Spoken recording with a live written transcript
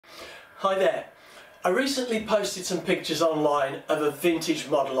Hi there. I recently posted some pictures online of a vintage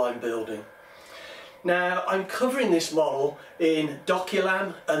model I'm building. Now I'm covering this model in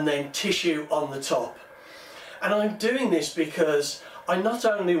Doculam and then tissue on the top. And I'm doing this because I not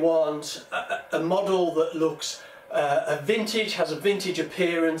only want a model that looks has a vintage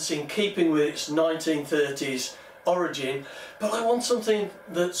appearance in keeping with its 1930s origin, but I want something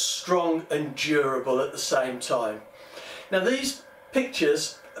that's strong and durable at the same time. Now these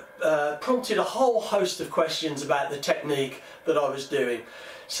pictures prompted a whole host of questions about the technique that I was doing,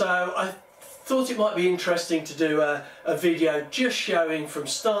 so I thought it might be interesting to do a video just showing from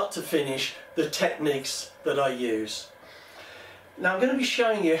start to finish the techniques that I use. Now I'm going to be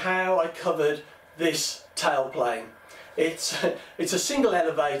showing you how I covered this tailplane. It's a single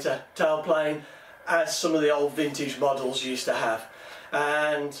elevator tailplane, as some of the old vintage models used to have,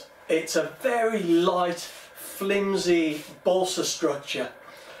 and it's a very light, flimsy balsa structure.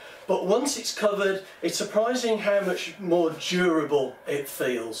 But once it's covered, it's surprising how much more durable it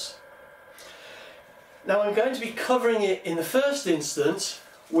feels. Now I'm going to be covering it in the first instance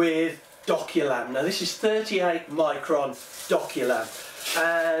with Doculam. Now this is 38 micron Doculam,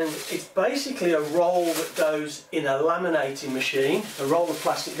 and it's basically a roll that goes in a laminating machine. A roll of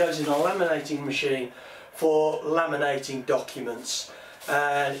plastic goes in a laminating machine for laminating documents,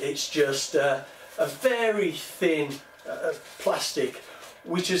 and it's just a very thin plastic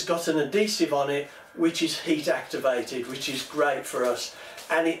which has got an adhesive on it which is heat activated, which is great for us,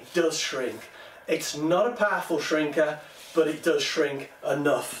 and it does shrink. It's not a powerful shrinker, but it does shrink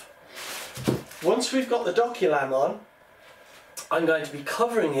enough. Once we've got the Doculam on, I'm going to be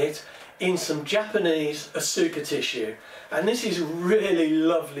covering it in some Japanese Asuka tissue, and this is really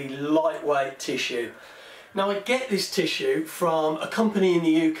lovely lightweight tissue. Now I get this tissue from a company in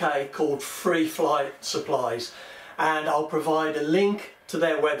the UK called Free Flight Supplies, and I'll provide a link to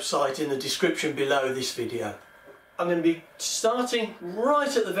their website in the description below this video. I'm going to be starting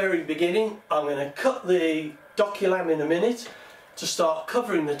right at the very beginning. I'm going to cut the Doculam in a minute to start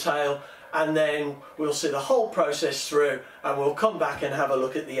covering the tail, and then we'll see the whole process through and we'll come back and have a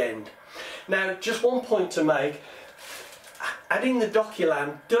look at the end. Now just one point to make: adding the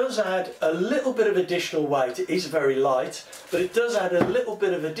Doculam does add a little bit of additional weight. It is very light, but it does add a little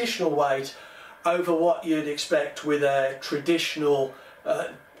bit of additional weight over what you'd expect with a traditional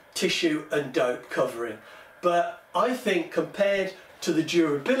tissue and dope covering. But I think compared to the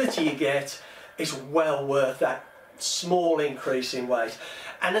durability you get, it's well worth that small increase in weight.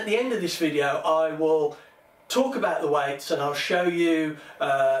 And at the end of this video I will talk about the weights, and I'll show you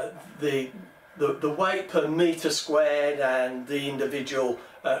the weight per metre squared and the individual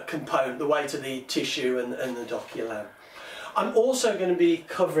component, the weight of the tissue and the Doculam. I'm also going to be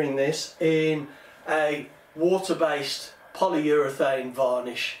covering this in a water-based polyurethane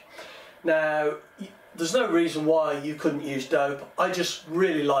varnish. Now there's no reason why you couldn't use dope. I just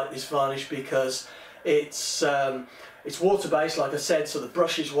really like this varnish because it's water-based, like I said, so the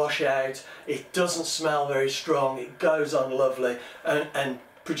brushes wash out, it doesn't smell very strong, it goes on lovely, and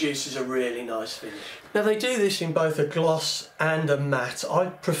produces a really nice finish. Now they do this in both a gloss and a matte. I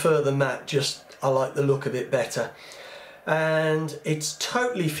prefer the matte, just I like the look of it better. And it's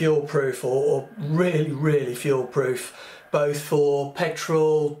totally fuel proof, or really fuel proof, both for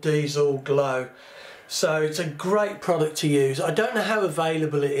petrol, diesel, glow. So it's a great product to use. I don't know how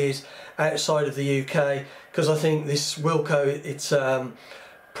available it is outside of the UK, because I think this Wilko, it's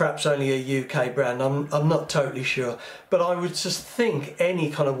perhaps only a UK brand. I'm not totally sure, but I would just think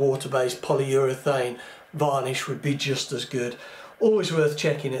any kind of water-based polyurethane varnish would be just as good. Always worth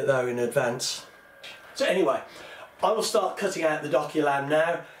checking it though in advance. So anyway, I will start cutting out the Doculam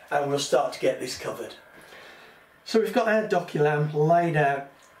now, and we'll start to get this covered. So we've got our Doculam laid out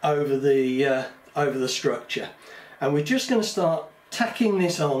over the structure, and we're just going to start tacking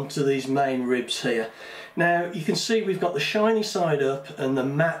this on to these main ribs here. Now you can see we've got the shiny side up and the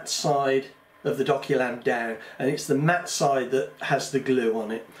matte side of the Doculam down, and it's the matte side that has the glue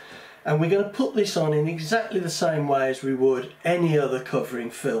on it. And we're going to put this on in exactly the same way as we would any other covering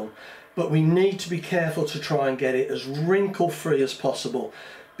film, but we need to be careful to try and get it as wrinkle free as possible,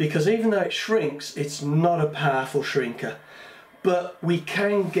 because even though it shrinks, it's not a powerful shrinker, but we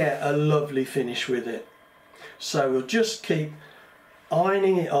can get a lovely finish with it. So we'll just keep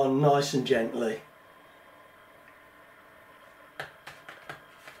ironing it on nice and gently.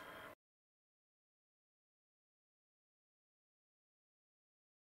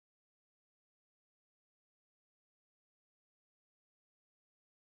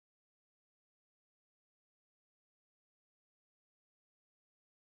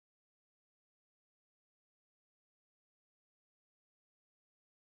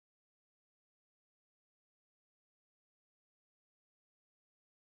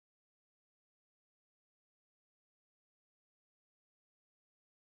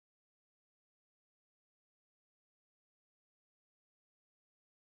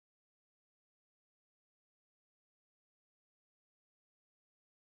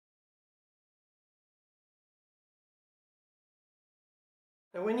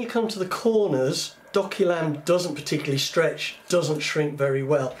 Now when you come to the corners, Doculam doesn't particularly stretch, doesn't shrink very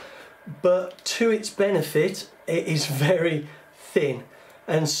well, but to its benefit it is very thin,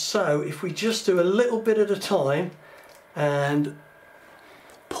 and so if we just do a little bit at a time and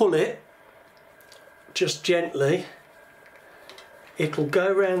pull it just gently, it'll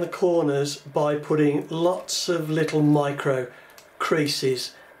go around the corners by putting lots of little micro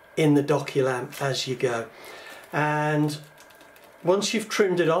creases in the Doculam as you go. And once you've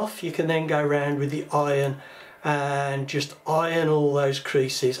trimmed it off, you can then go around with the iron and just iron all those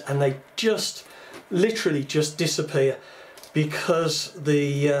creases, and they just literally just disappear because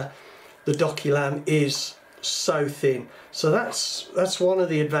the Doculam is so thin. So that's one of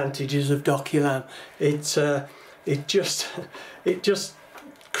the advantages of Doculam. It just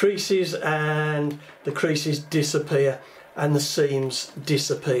creases, and the creases disappear and the seams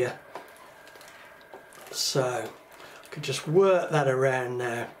disappear. So I could just work that around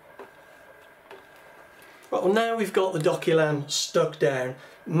now. Well, now we've got the Doculam stuck down,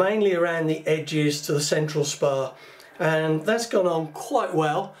 mainly around the edges to the central spar, and that's gone on quite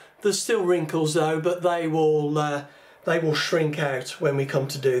well. There's still wrinkles though, but they will shrink out when we come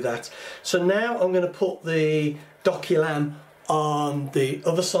to do that. So now I'm going to put the Doculam on the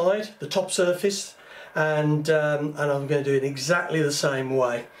other side, the top surface, and I'm going to do it exactly the same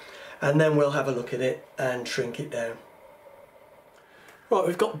way, and then we'll have a look at it and shrink it down. Right,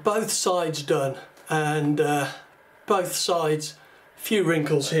 we've got both sides done, and both sides, a few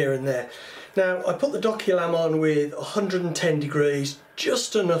wrinkles here and there. Now I put the Doculam on with 110 degrees,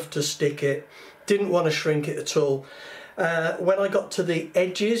 just enough to stick it, didn't want to shrink it at all. When I got to the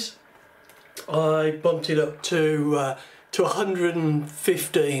edges, I bumped it up to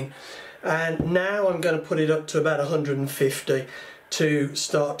 115, and now I'm going to put it up to about 150 to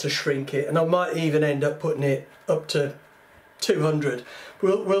start to shrink it, and I might even end up putting it up to 200.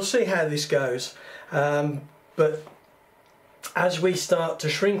 We'll see how this goes, but as we start to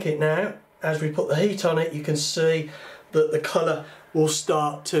shrink it now, as we put the heat on it, you can see that the colour will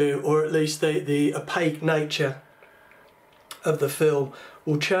start to, or at least the opaque nature of the film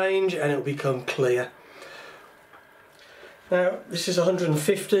will change, and it'll become clear. Now this is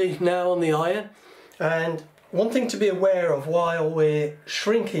 150 now on the iron, and one thing to be aware of while we're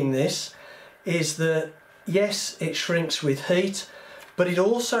shrinking this is that yes, it shrinks with heat, but it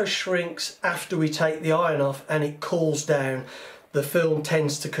also shrinks after we take the iron off and it cools down. The film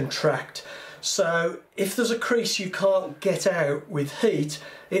tends to contract. So if there's a crease you can't get out with heat,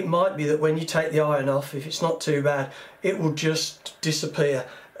 it might be that when you take the iron off, if it's not too bad, it will just disappear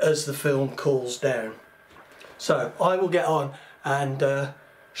as the film cools down. So I will get on and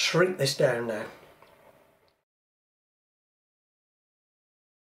shrink this down now.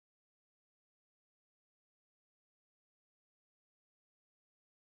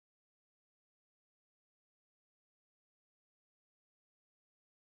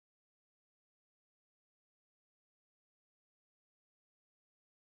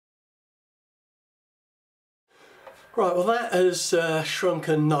 Right, well that has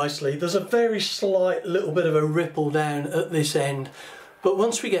shrunken nicely. There's a very slight little bit of a ripple down at this end, but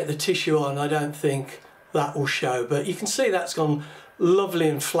once we get the tissue on, I don't think that will show. But you can see that's gone lovely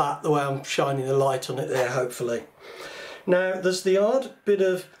and flat the way I'm shining the light on it there, hopefully. Now there's the odd bit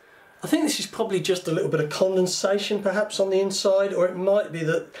of, I think this is probably just a little bit of condensation perhaps on the inside, or it might be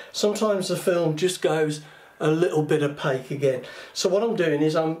that sometimes the film just goes a little bit opaque again. So what I'm doing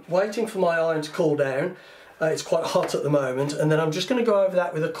is I'm waiting for my iron to cool down. It's quite hot at the moment, and then I'm just going to go over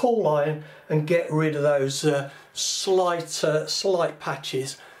that with a cool iron and get rid of those slight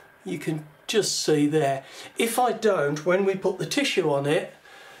patches. You can just see there. If I don't, when we put the tissue on it,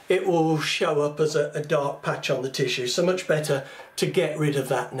 it will show up as a dark patch on the tissue, so much better to get rid of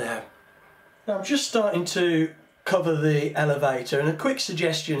that now. Now I'm just starting to cover the elevator, and a quick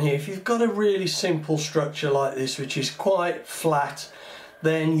suggestion here, if you've got a really simple structure like this which is quite flat,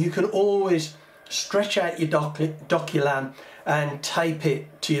 then you can always stretch out your Doculam and tape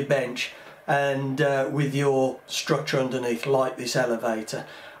it to your bench, and with your structure underneath, like this elevator.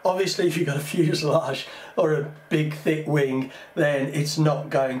 Obviously if you've got a fuselage or a big thick wing, then it's not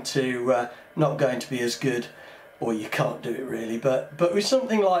going to be as good, or you can't do it really, but with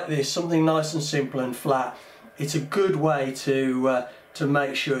something like this, something nice and simple and flat, it's a good way to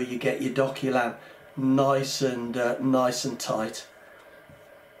make sure you get your Doculam nice and tight.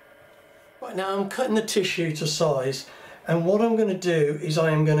 Right, now I'm cutting the tissue to size, and what I'm going to do is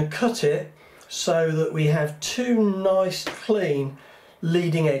I am going to cut it so that we have two nice clean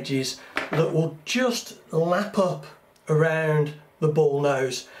leading edges that will just lap up around the ball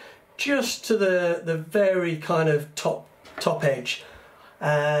nose, just to the very kind of top edge,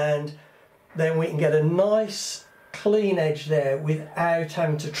 and then we can get a nice clean edge there without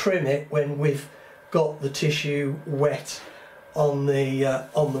having to trim it when we've got the tissue wet on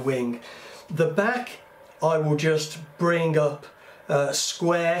the wing. The back I will just bring up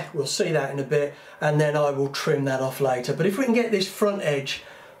square, we'll see that in a bit, and then I will trim that off later. But if we can get this front edge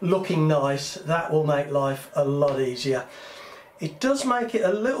looking nice, that will make life a lot easier. It does make it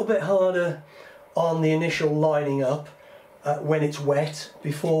a little bit harder on the initial lining up when it's wet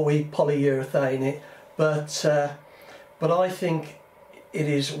before we polyurethane it, but I think it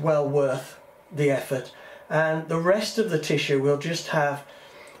is well worth the effort. And the rest of the tissue we'll just have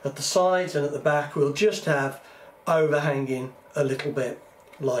at the sides and at the back, we'll just have overhanging a little bit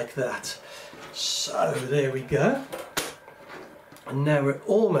like that. So there we go. And now we're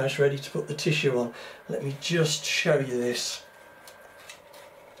almost ready to put the tissue on. Let me just show you this.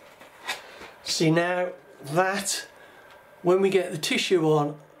 See now that when we get the tissue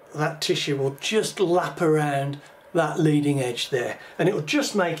on, that tissue will just lap around that leading edge there, and it will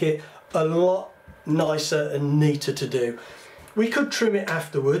just make it a lot nicer and neater to do. We could trim it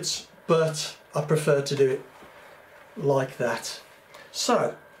afterwards, but I prefer to do it like that.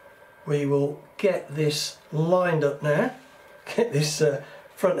 So we will get this lined up now, get this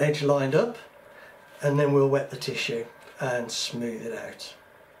front edge lined up, and then we'll wet the tissue and smooth it out.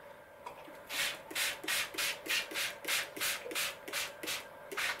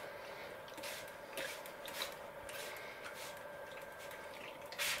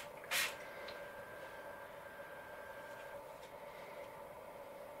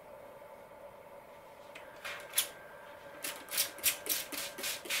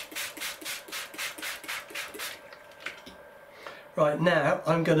 Right, now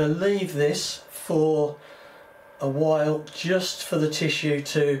I'm going to leave this for a while just for the tissue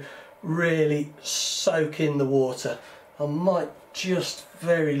to really soak in the water. I might just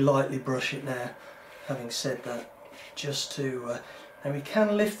very lightly brush it now, having said that, just to and we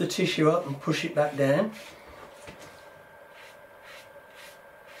can lift the tissue up and push it back down.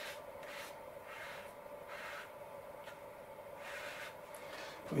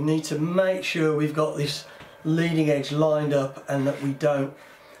 We need to make sure we've got this leading edge lined up and that we don't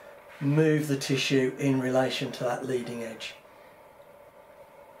move the tissue in relation to that leading edge.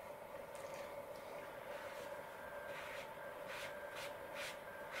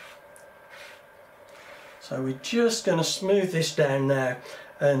 So we're just going to smooth this down now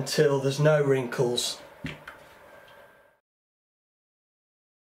until there's no wrinkles.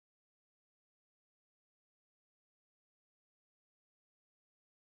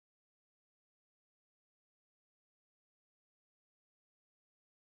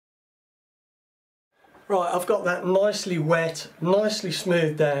 Right, I've got that nicely wet, nicely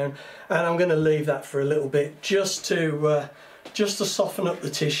smoothed down, and I'm going to leave that for a little bit just to soften up the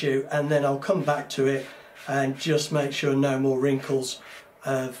tissue, and then I'll come back to it and just make sure no more wrinkles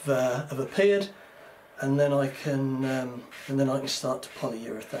have appeared, and then I can start to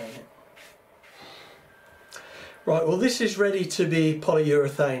polyurethane it. Right, well this is ready to be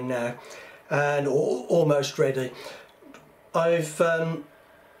polyurethane now, and almost ready. I've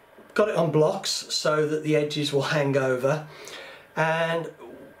got it on blocks so that the edges will hang over, and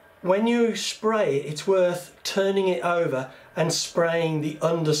when you spray it, it's worth turning it over and spraying the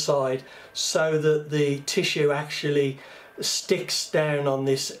underside so that the tissue actually sticks down on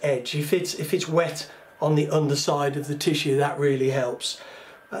this edge. If it's wet on the underside of the tissue, that really helps.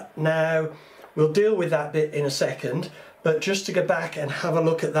 Now we'll deal with that bit in a second, but just to go back and have a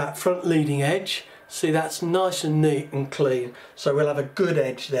look at that front leading edge. See, that's nice and neat and clean, so we'll have a good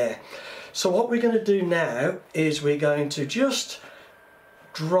edge there. So what we're going to do now is we're going to just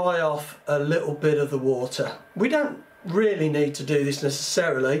dry off a little bit of the water. We don't really need to do this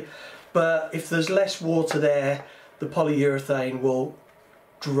necessarily, but if there's less water there, the polyurethane will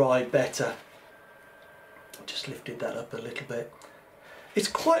dry better. Just lifted that up a little bit. It's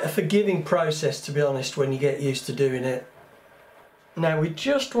quite a forgiving process, to be honest, when you get used to doing it. Now we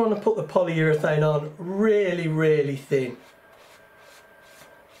just want to put the polyurethane on really, really thin.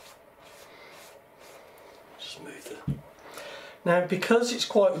 Smooth it. Now because it's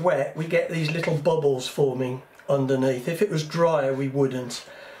quite wet, we get these little bubbles forming underneath. If it was drier, we wouldn't.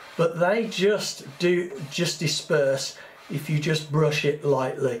 But they just disperse if you just brush it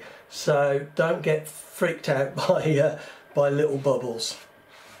lightly. So don't get freaked out by little bubbles.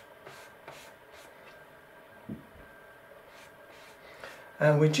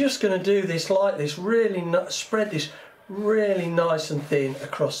 And we're just going to do this like this, really spread this really nice and thin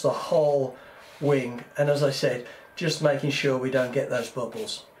across the whole wing. And as I said, just making sure we don't get those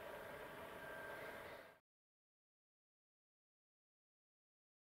bubbles.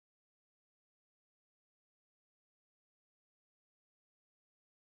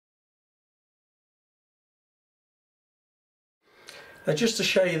 Now just to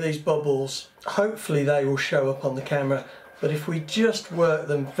show you these bubbles, hopefully they will show up on the camera, but if we just work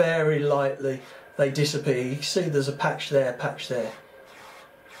them very lightly, they disappear. You can see there's a patch there,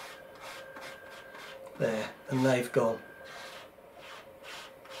 there, and they've gone.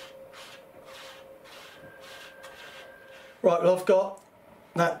 Right, well, I've got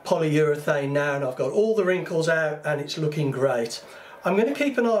that polyurethane now, and I've got all the wrinkles out, and it's looking great. I'm going to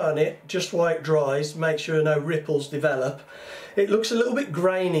keep an eye on it just while it dries, make sure no ripples develop. It looks a little bit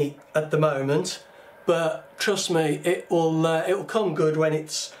grainy at the moment, but trust me, it will come good when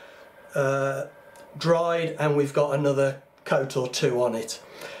it's dried and we've got another coat or two on it.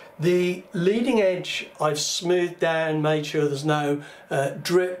 The leading edge I've smoothed down, made sure there's no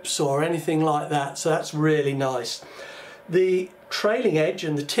drips or anything like that, so that's really nice. The trailing edge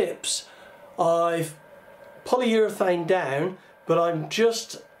and the tips I've polyurethane down, but I'm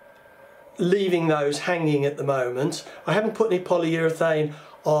just leaving those hanging at the moment. I haven't put any polyurethane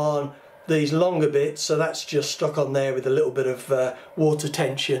on these longer bits, so that's just stuck on there with a little bit of water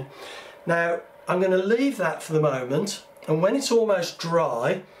tension. Now I'm going to leave that for the moment, and when it's almost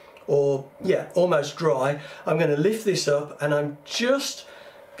dry, almost dry, I'm going to lift this up and I'm just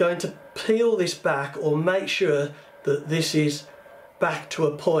going to peel this back, or make sure that this is back to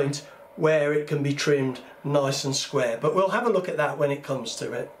a point where it can be trimmed nice and square, but we'll have a look at that when it comes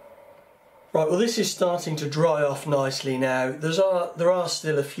to it. Right, well, this is starting to dry off nicely now. There are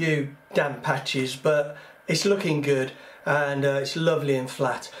still a few damp patches, but it's looking good, and it's lovely and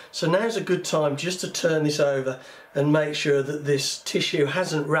flat. So now's a good time just to turn this over and make sure that this tissue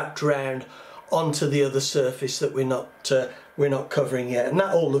hasn't wrapped around onto the other surface that we're not covering yet, and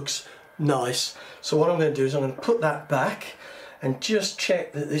that all looks nice. So what I'm going to do is I'm going to put that back and just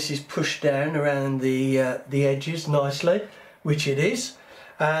check that this is pushed down around the edges nicely, which it is,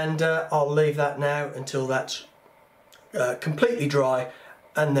 and I'll leave that now until that's completely dry,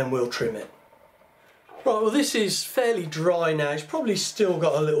 and then we'll trim it. Right, well, this is fairly dry now. It's probably still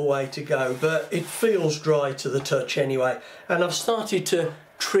got a little way to go, but it feels dry to the touch anyway, and I've started to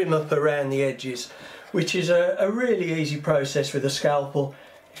trim up around the edges, which is a really easy process with a scalpel.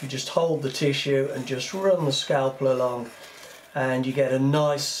 If you just hold the tissue and just run the scalpel along, and you get a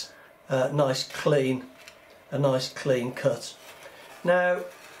nice clean cut. Now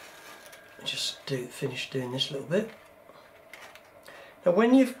just finish doing this little bit. Now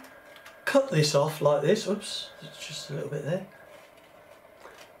when you've cut this off like this, oops, it's just a little bit there.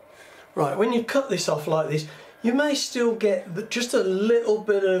 Right, when you cut this off like this, you may still get just a little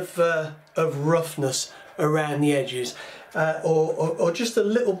bit of roughness around the edges, or just a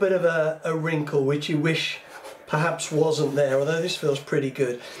little bit of a wrinkle which you wish perhaps wasn't there, although this feels pretty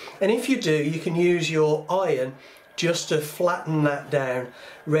good. And if you do, you can use your iron just to flatten that down,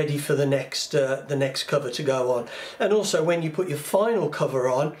 ready for the next cover to go on. And also when you put your final cover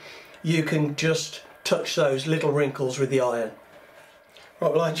on, you can just touch those little wrinkles with the iron.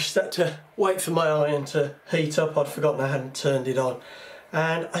 Right, well, I just had to wait for my iron to heat up. I'd forgotten I hadn't turned it on,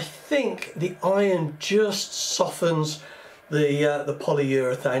 and I think the iron just softens the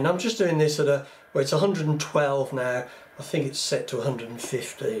polyurethane. I'm just doing this at well, it's 112 now. I think it's set to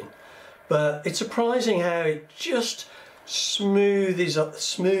 115. But it's surprising how it just smooths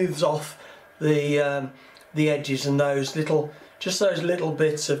off the edges and those little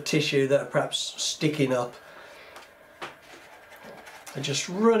bits of tissue that are perhaps sticking up. And just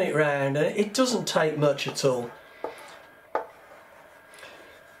run it round, and it doesn't take much at all.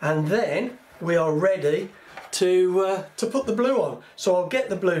 And then we are ready to put the blue on. So I'll get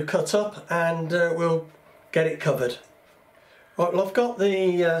the blue cut up and we'll get it covered. Right, well, I've got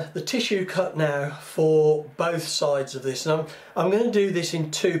the tissue cut now for both sides of this, and I'm going to do this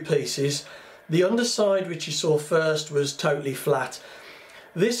in two pieces. The underside, which you saw first, was totally flat.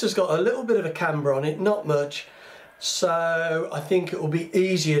 This has got a little bit of a camber on it, not much, so I think it will be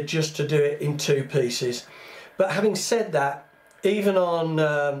easier just to do it in two pieces. But having said that, even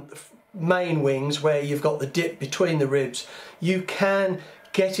on main wings where you've got the dip between the ribs, you can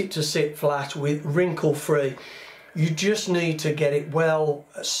get it to sit flat with wrinkle free. You just need to get it well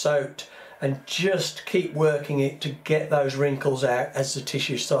soaked and just keep working it to get those wrinkles out as the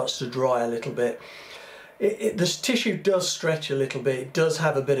tissue starts to dry a little bit. This tissue does stretch a little bit, it does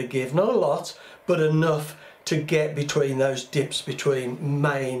have a bit of give, not a lot, but enough to get between those dips between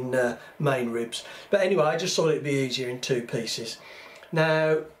main ribs. But anyway, I just thought it'd be easier in two pieces.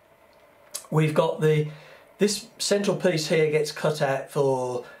 Now we've got this central piece here gets cut out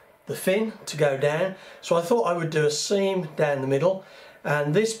for the fin to go down, so I thought I would do a seam down the middle,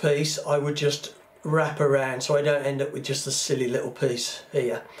 and this piece I would just wrap around so I don't end up with just a silly little piece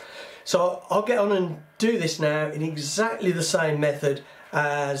here. So I'll get on and do this now in exactly the same method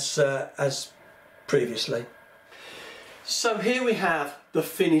as previously. So here we have the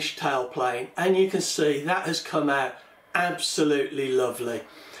finished tailplane, and you can see that has come out absolutely lovely.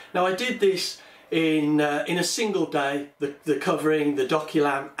 Now I did this in a single day, the covering, the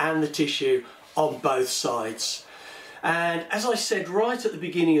Doculam and the tissue on both sides. And as I said right at the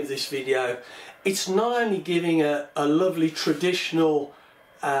beginning of this video, it's not only giving a lovely traditional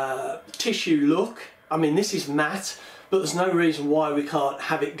tissue look. I mean, this is matte, but there's no reason why we can't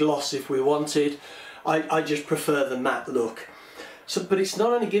have it gloss if we wanted. I just prefer the matte look. So, but it's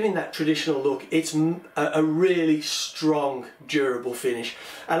not only giving that traditional look, it's a really strong, durable finish.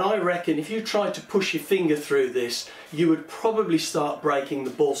 And I reckon if you tried to push your finger through this, you would probably start breaking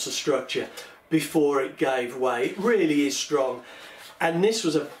the balsa structure before it gave way. It really is strong. And this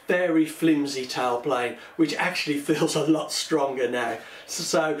was a very flimsy tailplane, which actually feels a lot stronger now.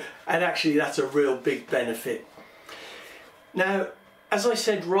 And actually that's a real big benefit. Now, as I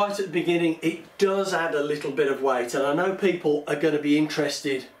said right at the beginning, it does add a little bit of weight, and I know people are going to be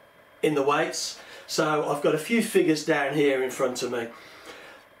interested in the weights, so I've got a few figures down here in front of me.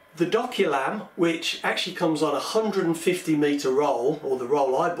 The Doculam, which actually comes on a 150 metre roll, or the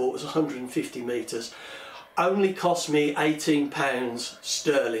roll I bought was 150 metres, only cost me £18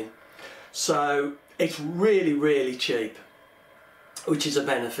 sterling. So it's really, really cheap, which is a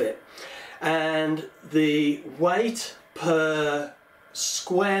benefit. And the weight per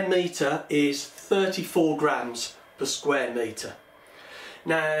square metre is 34 grams per square metre.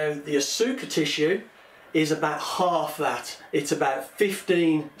 Now the Asuka tissue is about half that. It's about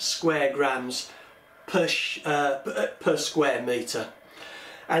 15 square grams per square metre.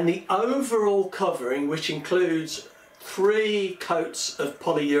 And the overall covering, which includes 3 coats of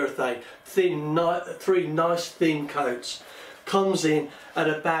polyurethane, three nice thin coats, comes in at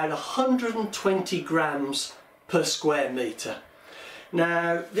about 120 grams per square metre.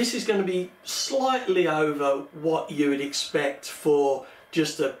 Now this is going to be slightly over what you would expect for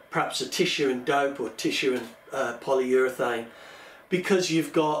just perhaps a tissue and dope or tissue and polyurethane, because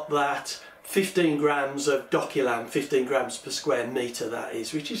you've got that 15 grams of Doculam, 15 grams per square metre that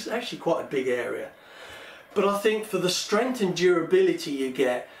is, which is actually quite a big area. But I think for the strength and durability you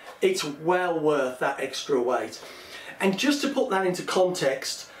get, it's well worth that extra weight. And just to put that into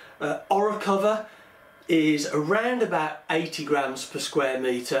context, Oracover is around about 80 grams per square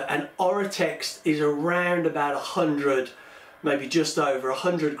metre, and Oratex is around about 100, maybe just over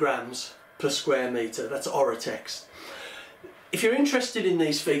 100 grams per square metre. That's Oratex. If you're interested in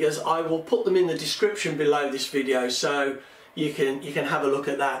these figures, I will put them in the description below this video, so you can have a look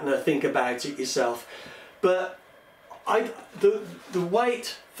at that and think about it yourself. But the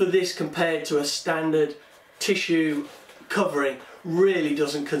weight for this compared to a standard tissue covering really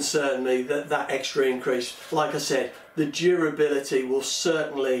doesn't concern me, that extra increase. Like I said, the durability will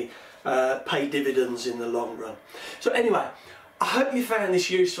certainly pay dividends in the long run. So anyway, I hope you found this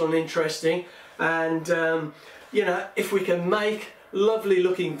useful and interesting, and you know, if we can make lovely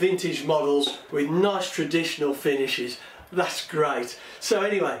looking vintage models with nice traditional finishes, that's great. So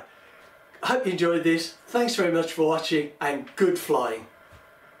anyway, I hope you enjoyed this. Thanks very much for watching, and good flying.